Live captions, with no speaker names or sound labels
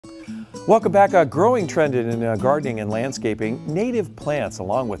Welcome back. A growing trend in gardening and landscaping, native plants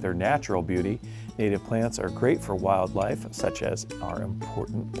along with their natural beauty. Native plants are great for wildlife, such as our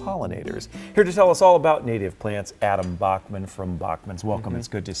important pollinators. Here to tell us all about native plants, Adam Bachman from Bachman's. Welcome. It's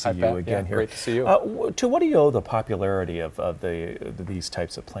good to see you again here. Great to see you. To what do you owe the popularity of these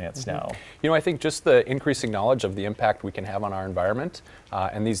types of plants now? You know, I think just the increasing knowledge of the impact we can have on our environment,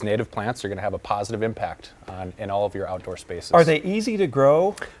 and these native plants are going to have a positive impact in all of your outdoor spaces. Are they easy to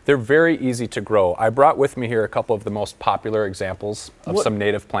grow? They're very easy to grow. I brought with me here a couple of the most popular examples of some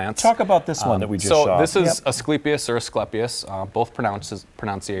native plants. Talk about this one that we just saw. So this is Asclepius or Asclepius. Both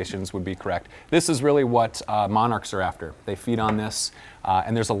pronunciations would be correct. This is really what monarchs are after. They feed on this,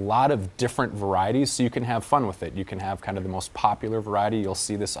 and there's a lot of different varieties, so you can have fun with it. You can have kind of the most popular variety. You'll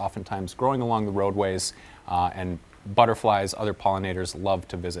see this oftentimes growing along the roadways, and butterflies, other pollinators love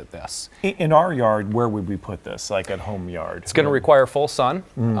to visit this. In our yard, where would we put this, like at home yard? It's going to require full sun,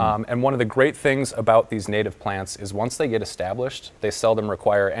 and one of the great things about these native plants is once they get established, they seldom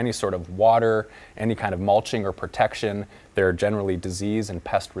require any sort of water, any kind of mulching or protection. They're generally disease and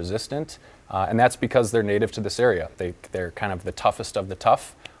pest resistant, and that's because they're native to this area. They're kind of the toughest of the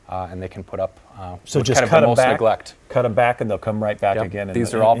tough, and they can put up so just kind of cut the them most back, neglect. Cut them back, and they'll come right back again.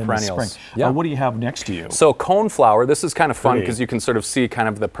 These are all in perennials. The spring. What do you have next to you? So coneflower. This is kind of fun because you can sort of see kind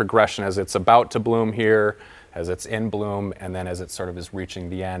of the progression as it's about to bloom here, as it's in bloom, and then as it sort of is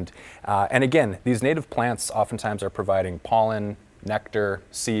reaching the end. And again, these native plants oftentimes are providing pollen, nectar,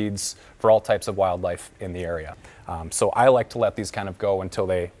 seeds for all types of wildlife in the area. So I like to let these kind of go until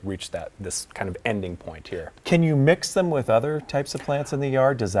they reach this kind of ending point here. Can you mix them with other types of plants in the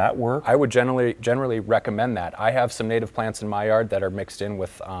yard? Does that work? I would generally recommend that. I have some native plants in my yard that are mixed in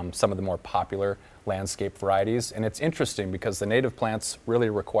with some of the more popular landscape varieties, and it's interesting because the native plants really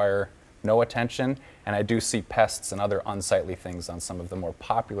require no attention, and I do see pests and other unsightly things on some of the more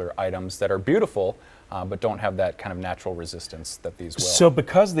popular items that are beautiful, but don't have that kind of natural resistance that these will. So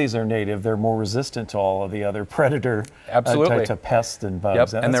because these are native, they're more resistant to all of the other predator types of pests and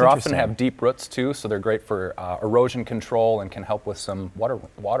bugs. Yep. And they often have deep roots too, so they're great for erosion control and can help with some water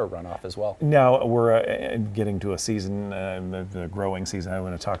runoff as well. Now we're getting to a season, the growing season. I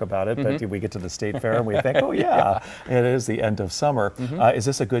want to talk about it, but we get to the state fair and we think, oh yeah, it is the end of summer. Is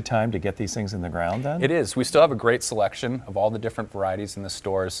this a good time to get these things in the ground then? It is. We still have a great selection of all the different varieties in the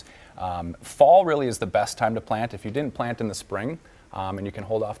stores. Fall really is the best time to plant. If you didn't plant in the spring, and you can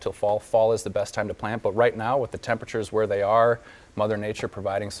hold off till fall, fall is the best time to plant. But right now, with the temperatures where they are, Mother Nature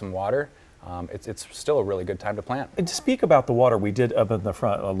providing some water, it's still a really good time to plant. And to speak about the water, we did up in the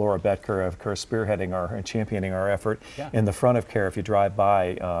front, Laura Betker, of course, spearheading and championing our effort in the front of KARE. If you drive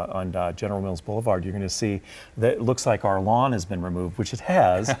by on General Mills Boulevard, you're going to see that it looks like our lawn has been removed, which it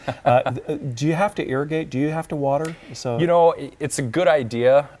has. Do you have to irrigate? Do you have to water? So you know, it's a good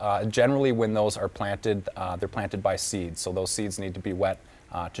idea. Generally, when those are planted, they're planted by seeds, so those seeds need to be wet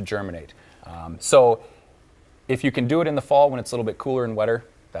to germinate. So if you can do it in the fall when it's a little bit cooler and wetter,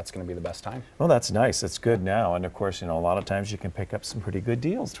 that's going to be the best time. Well, that's nice. It's good now. And of course, you know, a lot of times you can pick up some pretty good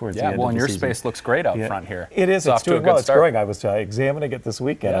deals towards the end of the season. Yeah, well, and your space looks great out front here. It is. It's doing well. It's growing. I was examining it this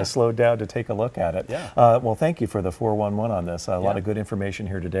weekend. I slowed down to take a look at it. Well, thank you for the 411 on this. A lot of good information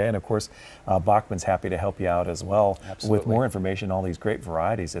here today. And of course, Bachman's happy to help you out as well with more information, all these great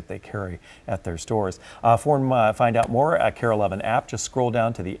varieties that they carry at their stores. Find out more at KARE 11 app. Just scroll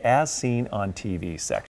down to the As Seen on TV section.